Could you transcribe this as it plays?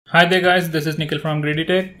Hi there guys, this is Nikhil from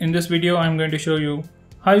GreedyTech. In this video, I'm going to show you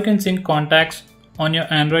how you can sync contacts on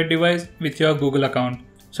your Android device with your Google account.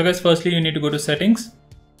 So guys, firstly you need to go to settings.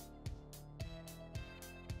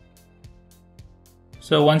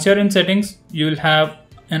 So once you're in settings, you will have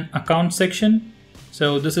an account section.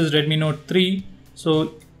 So this is Redmi Note 3.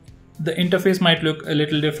 So the interface might look a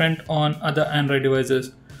little different on other Android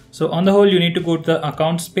devices. So on the whole, you need to go to the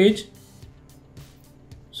accounts page.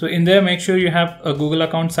 So in there, make sure you have a Google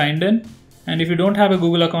account signed in. And if you don't have a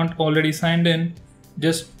Google account already signed in,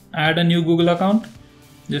 just add a new Google account.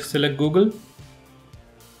 Just select Google.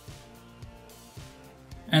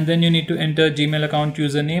 And then you need to enter Gmail account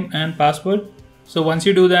username and password. So once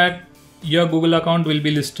you do that, your Google account will be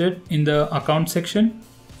listed in the account section.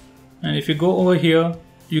 And if you go over here,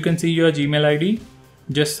 you can see your Gmail ID.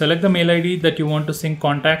 Just select the mail ID that you want to sync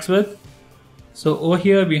contacts with. So over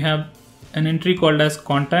here we have an entry called as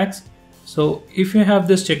contacts. So if you have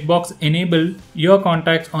this checkbox enabled, your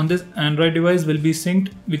contacts on this Android device will be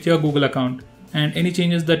synced with your Google account, and any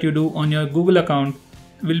changes that you do on your Google account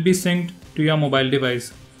will be synced to your mobile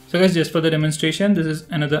device. So guys, just for the demonstration, this is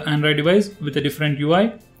another Android device with a different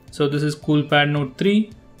UI. So this is CoolPad Note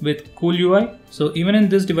 3 with cool UI. So even in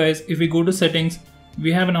this device, if we go to settings,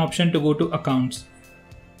 we have an option to go to accounts.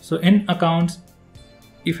 So in accounts,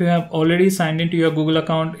 if you have already signed into your Google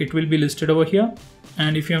account, it will be listed over here.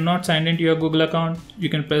 And if you have not signed into your Google account, you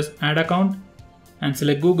can press add account and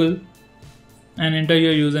select Google and enter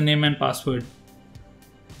your username and password.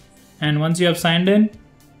 And once you have signed in,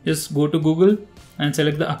 just go to Google and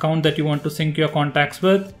select the account that you want to sync your contacts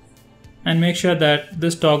with, and make sure that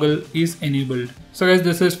this toggle is enabled. So guys,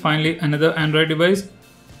 this is finally another Android device.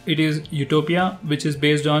 It is Utopia, which is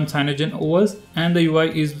based on CyanogenOS, and the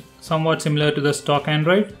UI is somewhat similar to the stock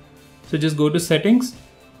Android. So just go to settings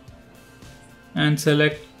and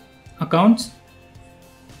select accounts.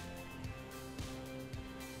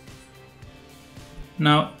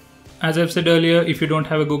 Now, as I've said earlier, if you don't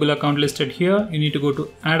have a Google account listed here, you need to go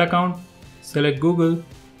to add account, select Google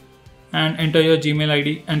and enter your Gmail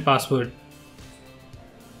ID and password.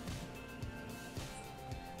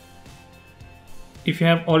 If you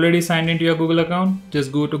have already signed into your Google account,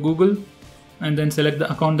 just go to Google and then select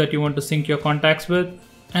the account that you want to sync your contacts with,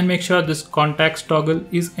 and make sure this contacts toggle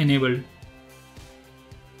is enabled.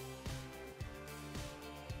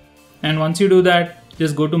 And once you do that,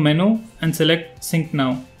 just go to menu and select sync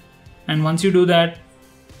now. And once you do that,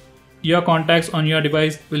 your contacts on your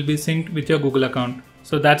device will be synced with your Google account.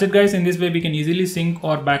 So that's it guys. In this way, we can easily sync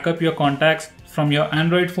or back up your contacts from your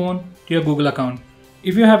Android phone to your Google account.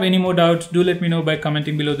 If you have any more doubts, do let me know by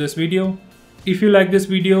commenting below this video. If you like this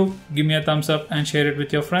video, give me a thumbs up and share it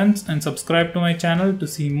with your friends, and subscribe to my channel to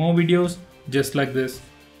see more videos just like this.